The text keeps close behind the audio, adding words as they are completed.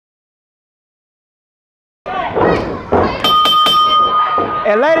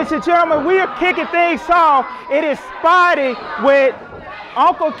And ladies and gentlemen, we are kicking things off. It is Spidey with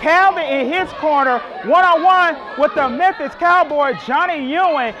Uncle Calvin in his corner, one-on-one with the Memphis Cowboy, Johnny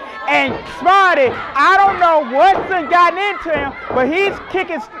Ewing. And Spidey, I don't know what's gotten into him, but he's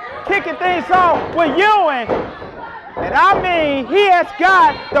kicking things off with Ewing. And I mean, he has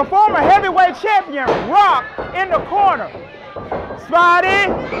got the former heavyweight champion, Rock, in the corner. Spidey,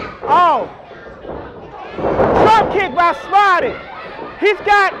 oh, drop kick by Spidey. He's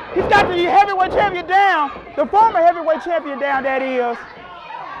got the heavyweight champion down, the former heavyweight champion down, that is.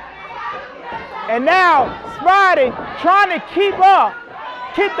 And now Spidey trying to keep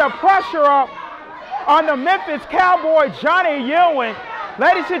the pressure up on the Memphis Cowboy, Johnny Ewing.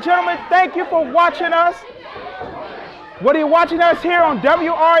 Ladies and gentlemen, thank you for watching us. Whether you're watching us here on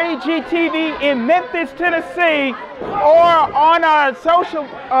WREG TV in Memphis, Tennessee, or on our social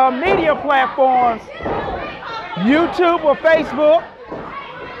media platforms, YouTube or Facebook,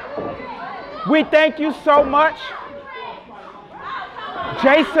 we thank you so much.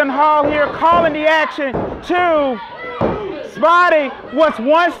 Jason Hall here calling the action too. Spidey was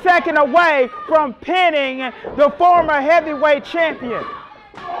 1 second away from pinning the former heavyweight champion.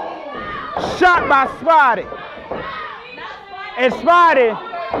 Shot by Spidey. And Spidey,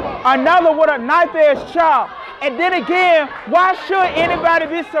 another with a knife-edge chop. And then again, why should anybody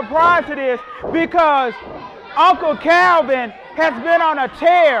be surprised at this? Because Uncle Calvin has been on a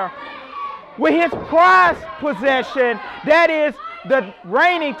tear with his prize possession, that is the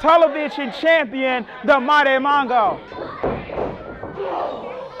reigning television champion, the Mighty Mongo.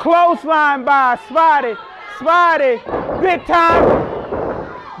 Clothesline by Spidey. Spidey, big time.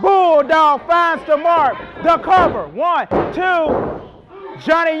 Bulldog finds the mark. The cover. 1, 2.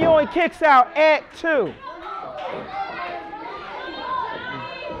 Johnny Ewing kicks out at 2.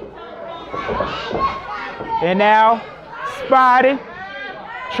 And now Spidey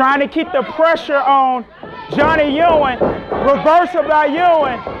trying to keep the pressure on Johnny Ewing. Reversal by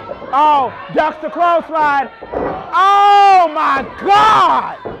Ewing. Oh, ducks the clothesline. Oh my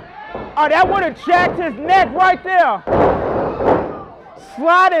God! Oh, that would have jacked his neck right there.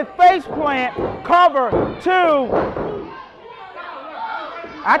 Sliding face plant, cover 2.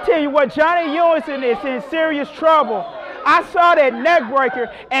 I tell you what, Johnny Ewing is in serious trouble. I saw that neck breaker,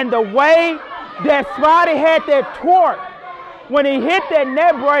 and the way that Spidey had that torque when he hit that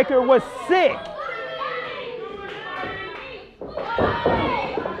neck breaker was sick.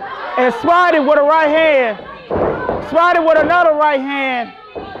 And Spidey with a right hand. Spidey with another right hand.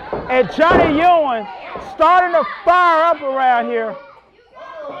 And Johnny Ewing starting to fire up around here.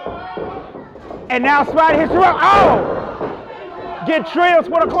 And now Spidey hits the rope. Oh! Get drills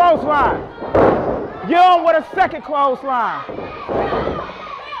with a clothesline. Ewing with a second clothesline.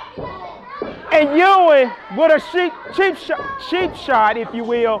 And Ewing with a cheap shot, if you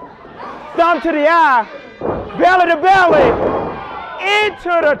will. Thumb to the eye. Belly to belly. Into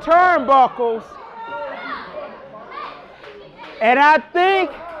the turnbuckles. And I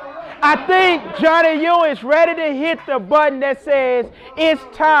think Johnny Ewing is ready to hit the button that says it's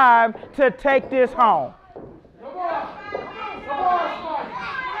time to take this home.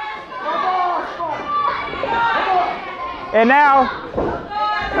 And now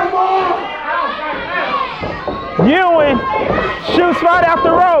Ewing shoots right out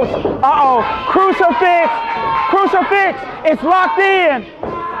the ropes. Uh-oh, crucifix, it's locked in.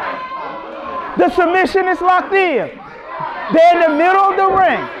 The submission is locked in. They're in the middle of the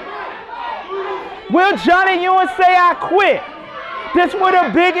ring. Will Johnny Ewing say I quit? This will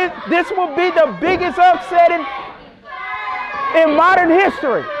be the biggest upset in modern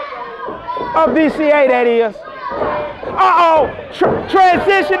history of VCA, that is. Uh-oh,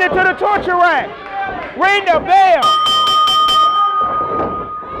 transition into the torture rack. Ring the bell.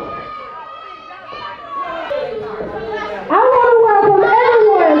 I want to welcome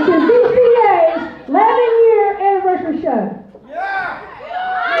everyone to VCA's 11-year anniversary show. Yeah!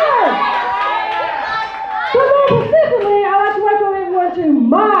 But more specifically, I'd like to welcome everyone to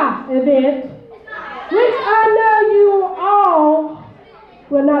my event, which I know you all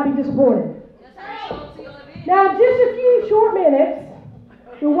will not be disappointed. Now, just a few short minutes,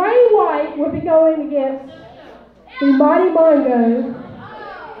 Dwayne White will be going against the Mighty Mongo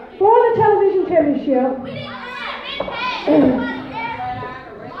for the television championship,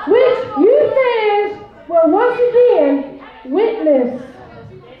 which you fans will once again witness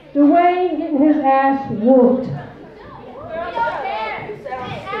Dwayne getting his ass whooped.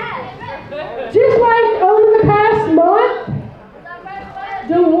 Just like over the past month,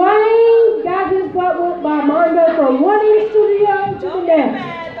 Dwayne got his butt whooped by Mongo from one studio to the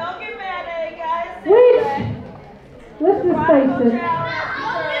next. Don't get mad at it, guys. Which, let's just face it,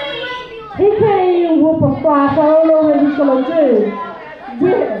 he can't even whoop a fly, so I don't know what he's going to do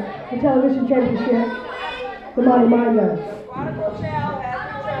with the television championship, the Mighty Mongo.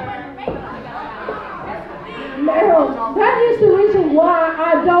 Now, that is the reason why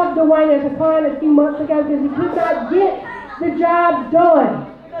I dubbed Dwayne as a client a few months ago, because he could not get the job done.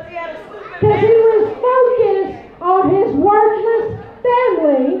 Because he was focused on his worthless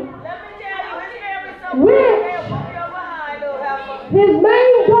family, which his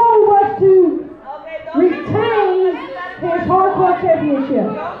main goal was to retain his hardcore championship.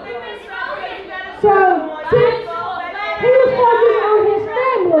 So, since he was focused on his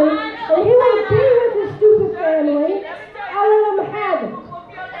family, and he would be with his stupid family, I let him have it.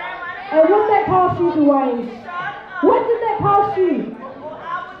 And what that cost you, Dwayne? What did that cost you?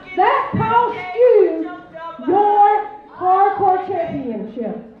 That cost you your hardcore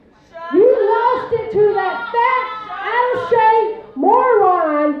championship. You lost it to that fat, out-of-shape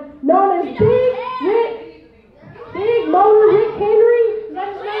moron known as Big Motor Rick Henry. Is that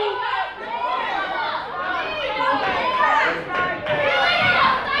his name?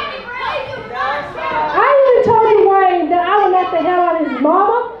 I even told Dwayne that I would knock the hell out of his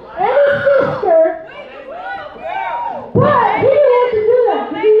mama and his sister, but he didn't want to do that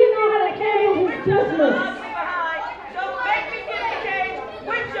because he didn't know how to handle his business.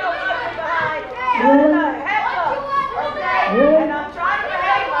 Really? And I'm trying to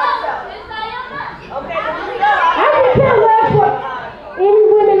behave myself. Okay, I can care less what any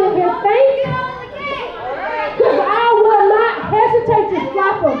women in here think, because I will not hesitate to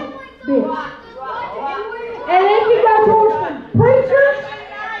slap a bitch. And if you go towards the preachers,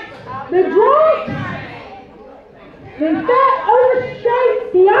 the drunks, the fat, overshaped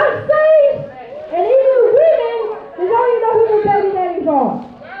fiancés, and even women, they don't even know who their baby daddies are.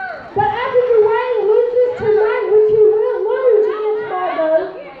 But after Dwayne loses tonight, which he will lose against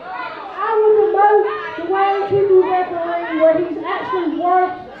Mongo, I will promote Dwayne to the referee where he's actually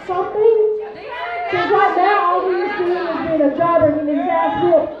worth something. Because right now, all he is doing is being a jobber and his ass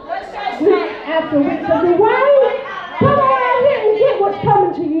whooped week after week. So Dwayne, come on out here and get what's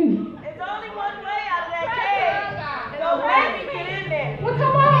coming to you. There's only one way out of that cage. So let me get in there. Well,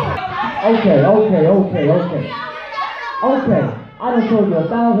 come on. Okay. I done told you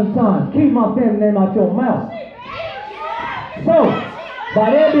 1,000 times, keep my family name out your mouth. So, by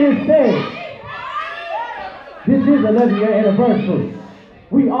that being said, this is 11-year anniversary.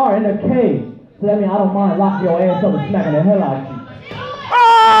 We are in a cage, so that means I don't mind locking your ass up and smacking the hell out of you.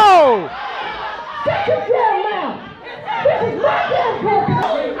 Oh! Shut your damn mouth! This is my damn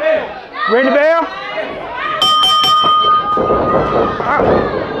country! Ring the bell?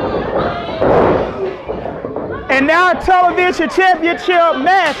 And now television championship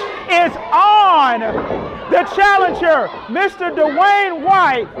match is on. The challenger, Mr. Dwayne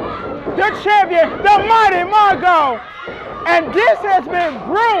White, the champion, the Mighty Mongo. And this has been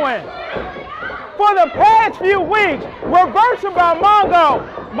brewing for the past few weeks. Reversal by Mongo.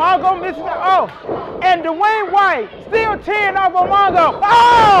 Mongo misses the and Dwayne White still teeing off on Mongo.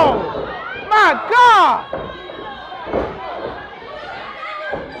 Oh, my God.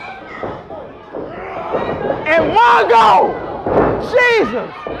 And Mongo, Jesus,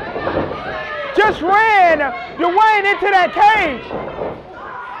 just ran Dwayne into that cage.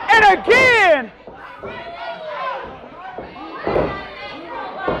 And again,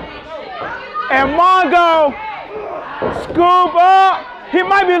 and Mongo scoop up. He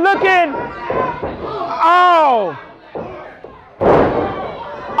might be looking,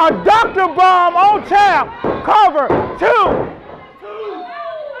 a Dr. Bomb on tap, cover, 2.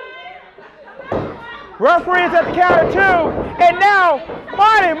 Referee is at the count of 2, and now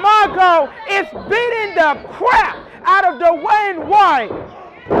Mighty Mongo is beating the crap out of Dwayne White.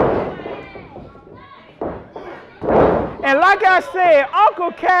 And like I said,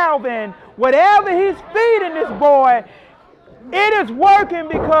 Uncle Calvin, whatever he's feeding this boy, it is working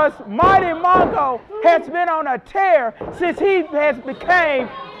because Mighty Mongo has been on a tear since he has became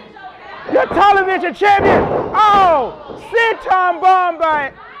the television champion. Oh, senton bomb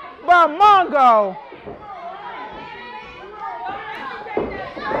by Mongo.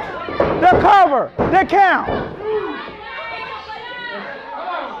 The cover, the count.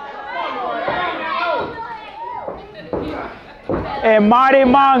 And Mighty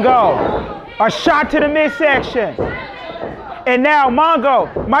Mongo, a shot to the midsection. And now Mongo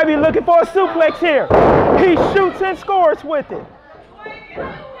might be looking for a suplex here. He shoots and scores with it.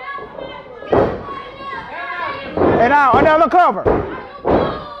 And now another cover.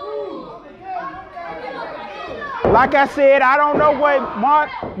 Like I said, I don't know what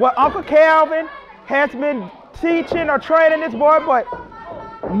Uncle Calvin has been teaching or training this boy, but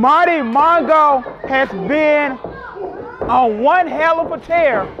Mighty Mongo has been on one hell of a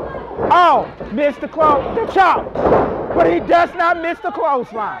tear. Oh, missed the chop, but he does not miss the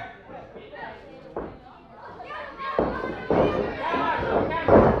clothesline.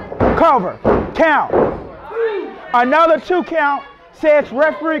 Cover, count. Another 2 count, says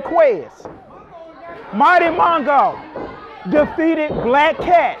referee Quez. Mighty Mongo defeated Black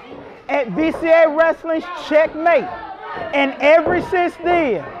Cat at VCA Wrestling's Checkmate. And ever since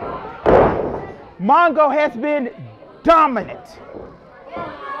then, Mongo has been dominant.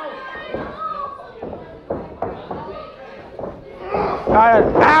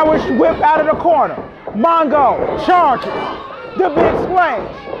 Irish whip out of the corner. Mongo charges. The big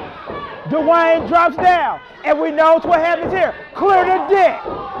splash. Dwayne drops down. And we know what happens here. Clear the deck.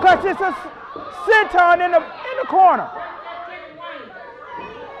 Because it's a senton in the corner.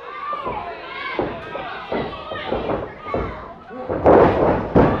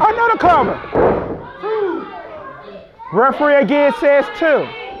 Another cover. Referee again says 2.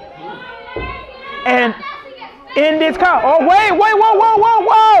 And in this cover, oh wait,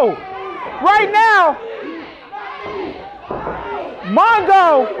 whoa. Right now,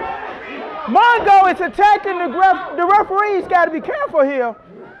 Mongo is attacking the referee's got to be careful here.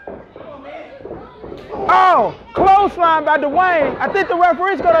 Oh, clothesline by Dwayne. I think the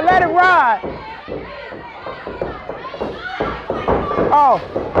referee's gonna let it ride. Oh,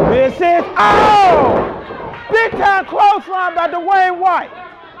 this is, oh! Big time clothesline by Dwayne White.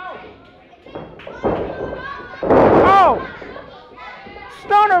 Oh!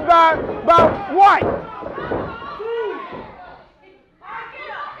 Stunner by White.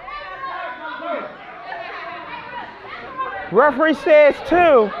 Referee says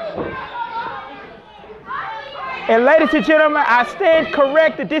 2. And ladies and gentlemen, I stand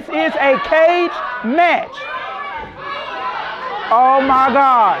corrected. This is a cage match. Oh my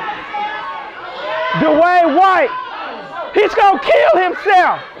God. Dwayne White, he's gonna kill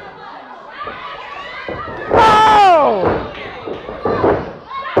himself. Oh!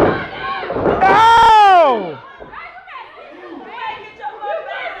 Oh!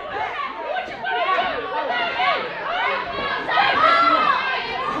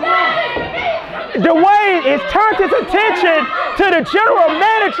 Dwayne is turned his attention to the general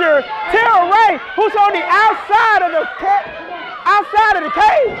manager, Tara Ray, who's on the outside of the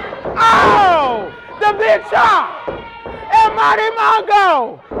cage. Oh! The big chop! And Mighty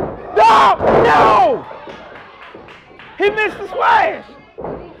Mongo! No! He missed the splash!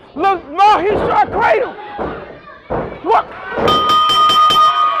 Look, no, he shot cradle! Look!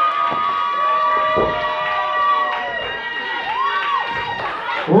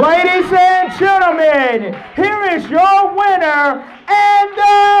 Ladies and gentlemen, here is your winner and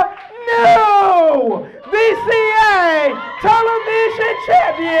the new VCA Television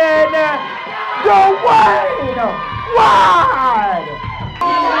Champion, Dwayne White!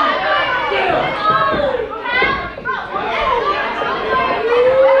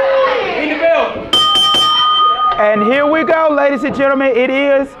 And here we go, ladies and gentlemen. It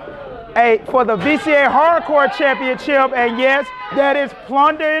is for the VCA Hardcore Championship, and yes, that is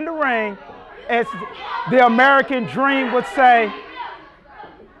plunder in the ring, as the American Dream would say.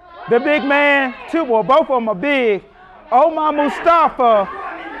 The big man, well, both of them are big. Omar Mustafa,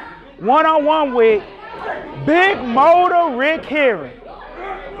 one-on-one with Big Motor Rick Herring.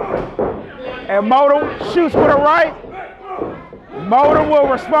 And Motor shoots with a right. Motor will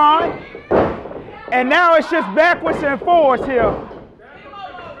respond. And now it's just backwards and forwards here.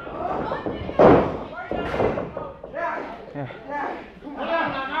 Yeah.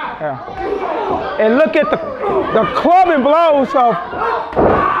 And look at the clubbing blows of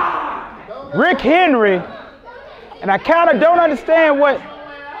Rick Henry. And I kind of don't understand what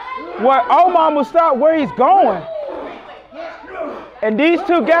Omar Mustafa, where he's going. And these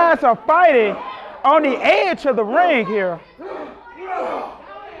two guys are fighting on the edge of the ring here.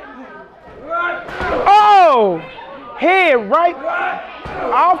 Oh! Head right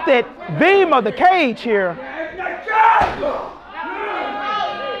off that beam of the cage here.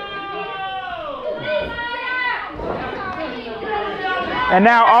 And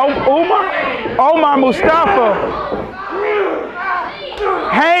now Omar Mustafa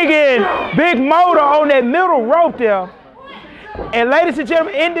hanging Big Motor on that middle rope there. And ladies and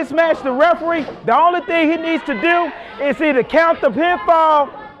gentlemen, in this match, the referee, the only thing he needs to do is either count the pinfall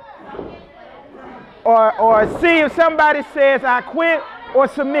or see if somebody says I quit or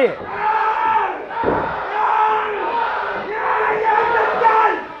submit.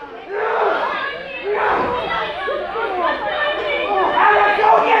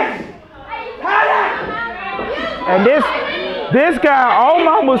 And This guy,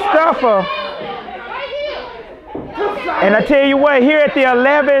 Omar Mustafa, and I tell you what, here at the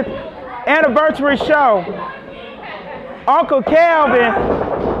 11th anniversary show, Uncle Calvin,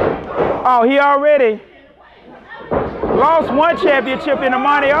 oh, he already lost one championship in the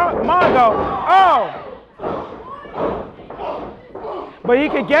Mighty Mongo. Oh! But he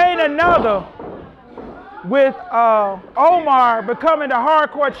could gain another with Omar becoming the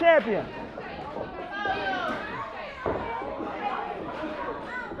hardcore champion.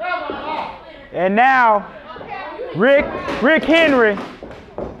 And now, Rick Henry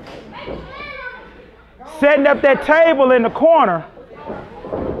setting up that table in the corner.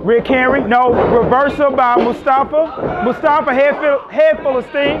 Rick Henry, no, reversal by Mustafa. Mustafa, head full of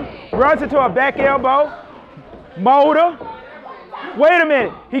steam, runs into a back elbow. Motor. Wait a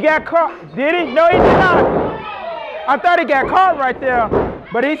minute, he got caught. Did he? No, he did not. I thought he got caught right there,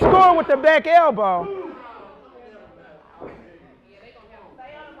 but he scored with the back elbow.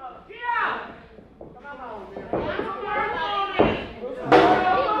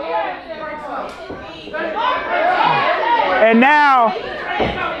 And now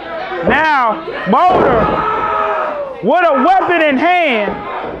Motor with a weapon in hand.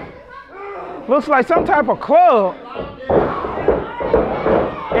 Looks like some type of club.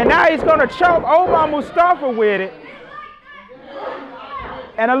 And now he's going to choke Omar Mustafa with it.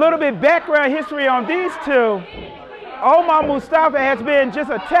 And a little bit background history on these two. Omar Mustafa has been just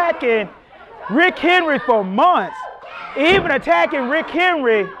attacking Rick Henry for months. Even attacking Rick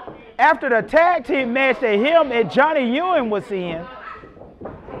Henry after the tag team match that him and Johnny Ewing was in.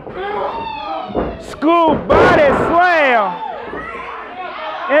 Scoop body slam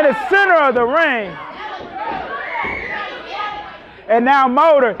in the center of the ring. And now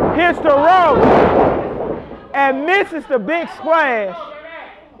Motor hits the rope and misses the big splash.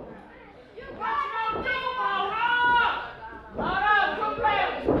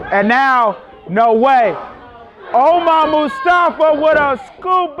 And now, no way. Omar Mustafa with a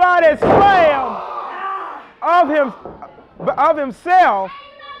scoop body slam of himself.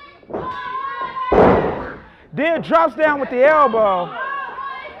 Then drops down with the elbow.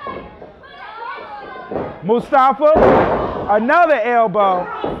 Mustafa, another elbow.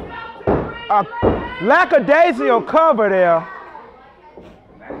 A lackadaisical cover there.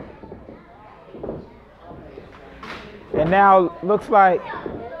 And now looks like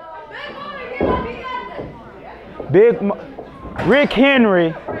Rick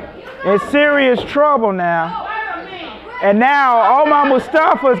Henry in serious trouble now. And now Omar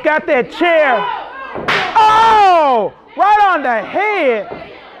Mustafa's got that chair. Oh! Right on the head.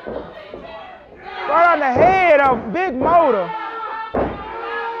 Right on the head of Big Motor.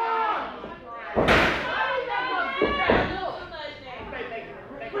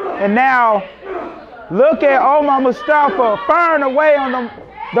 And now, look at Omar Mustafa firing away on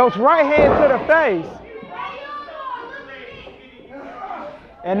those right hands to the face.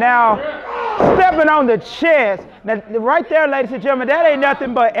 And now, stepping on the chest. Now, right there, ladies and gentlemen, that ain't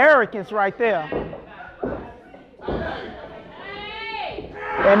nothing but arrogance right there.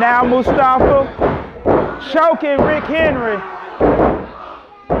 And now Mustafa choking Rick Henry.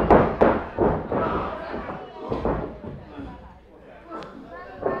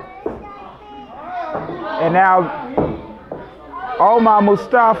 And now Omar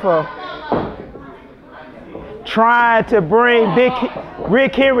Mustafa trying to bring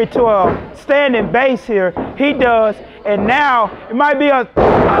Rick Henry to a standing base here. He does. And now it might be a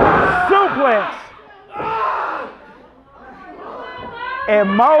suplex.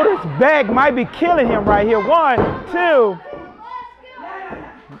 And Motor's back might be killing him right here. 1, 2.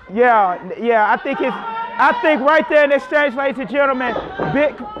 Yeah, I think right there in the exchange, ladies and gentlemen,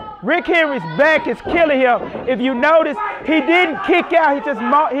 Rick Henry's back is killing him. If you notice, he didn't kick out.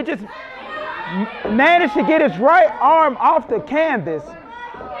 He just managed to get his right arm off the canvas.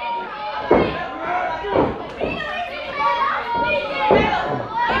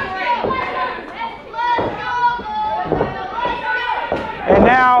 And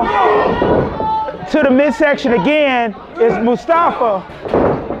now to the midsection again is Mustafa.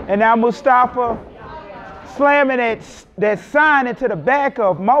 And now Mustafa slamming that sign into the back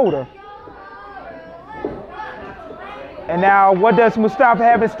of Motor. And now what does Mustafa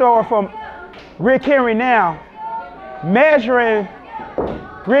have in store from Rick Henry now? Measuring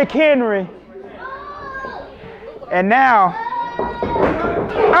Rick Henry. And now,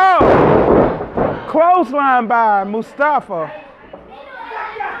 oh, clothesline by Mustafa.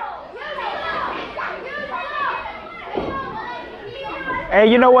 And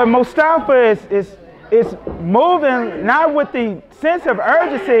you know what, Mustafa is moving not with the sense of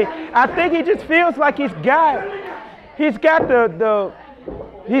urgency. I think he just feels like he's got he's got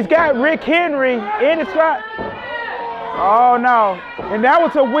he's got Rick Henry in his spot. Oh no. And that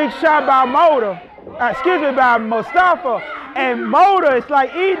was a weak shot by by Mustafa. And Motor is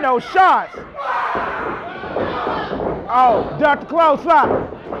like eating those shots. Oh, ducked the clothesline.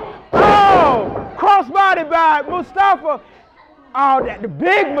 Oh, crossbody by Mustafa. Oh, the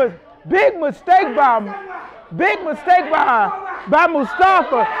big mistake by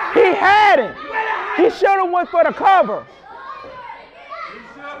Mustafa. He had it. He should have went for the cover.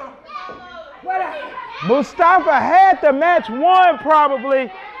 Mustafa had the match won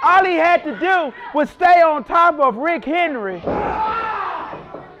probably. All he had to do was stay on top of Rick Henry.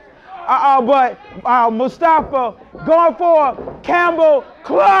 But Mustafa going for Campbell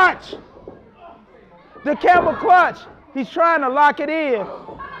clutch. The Campbell clutch. He's trying to lock it in.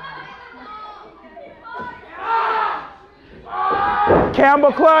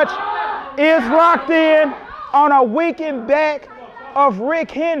 Campbell clutch is locked in on a weakened back of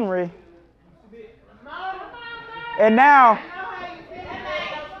Rick Henry. And now,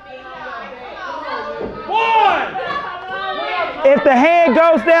 if the hand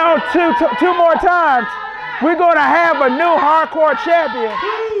goes down two more times, we're going to have a new hardcore champion.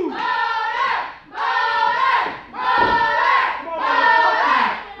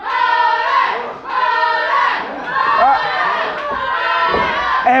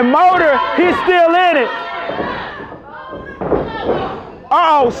 And Motor, he's still in it.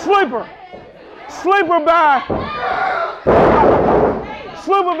 Uh-oh, sleeper. Sleeper by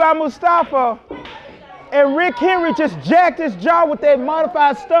Mustafa. And Rick Henry just jacked his jaw with that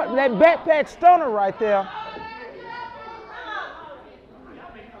modified stunt, that backpack stunner right there.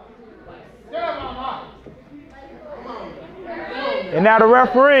 And now the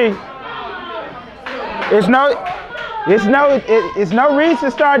referee, it's no reason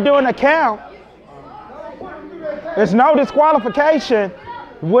to start doing a count. There's no disqualification.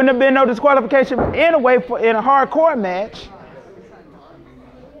 Wouldn't have been no disqualification anyway in a hardcore match.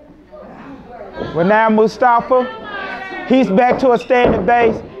 But now Mustafa, he's back to a standing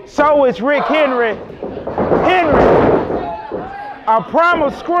base. So is Rick Henry. A primal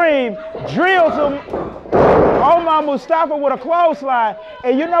scream drills him. Omar Mustafa with a clothesline.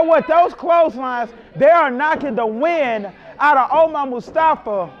 And you know what? Those clotheslines, they are knocking the wind out of Omar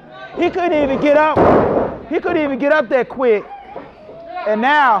Mustafa. He couldn't even get up. He couldn't even get up that quick. And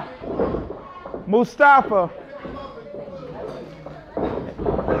now, Mustafa.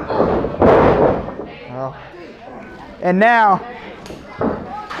 And now,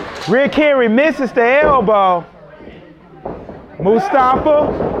 Rick Henry misses the elbow.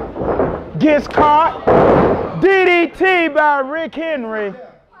 Mustafa gets caught. DDT by Rick Henry.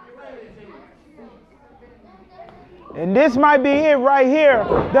 And this might be it right here.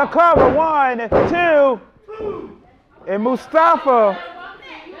 The cover, 1, 2. And Mustafa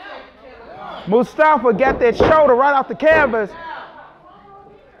got that shoulder right off the canvas.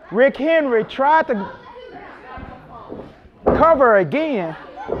 Rick Henry tried to cover again.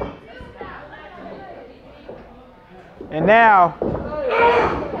 And now,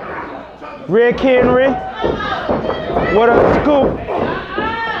 Rick Henry with a scoop.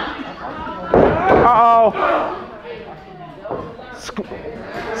 Uh-oh.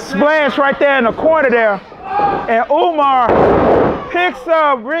 Splash right there in the corner there. And Omar picks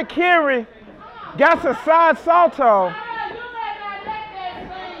up Rick Henry. Got a side salto.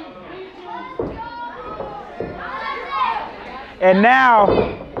 And now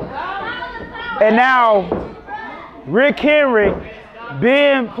Rick Henry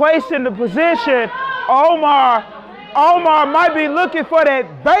being placed in the position. Omar might be looking for that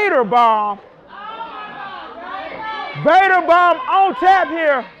Vader bomb. Vader bomb on tap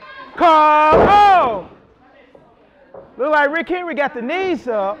here. Come on. Look like Rick Henry got the knees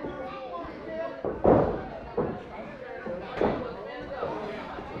up.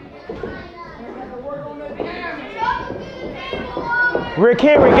 Rick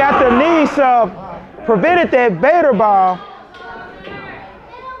Henry got the knees up, prevented that Vader bomb.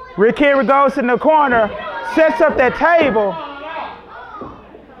 Rick Henry goes in the corner, sets up that table.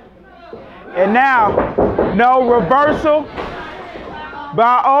 And now, no reversal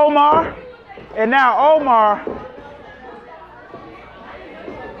by Omar. And now Omar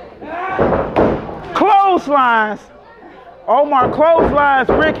clotheslines. Omar clotheslines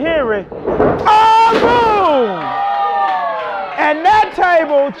Rick Henry. Oh, boom! And that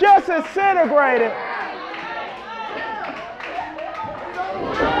table just disintegrated.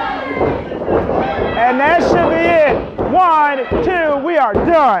 And that should be it. 1, 2, we are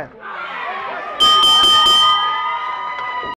done.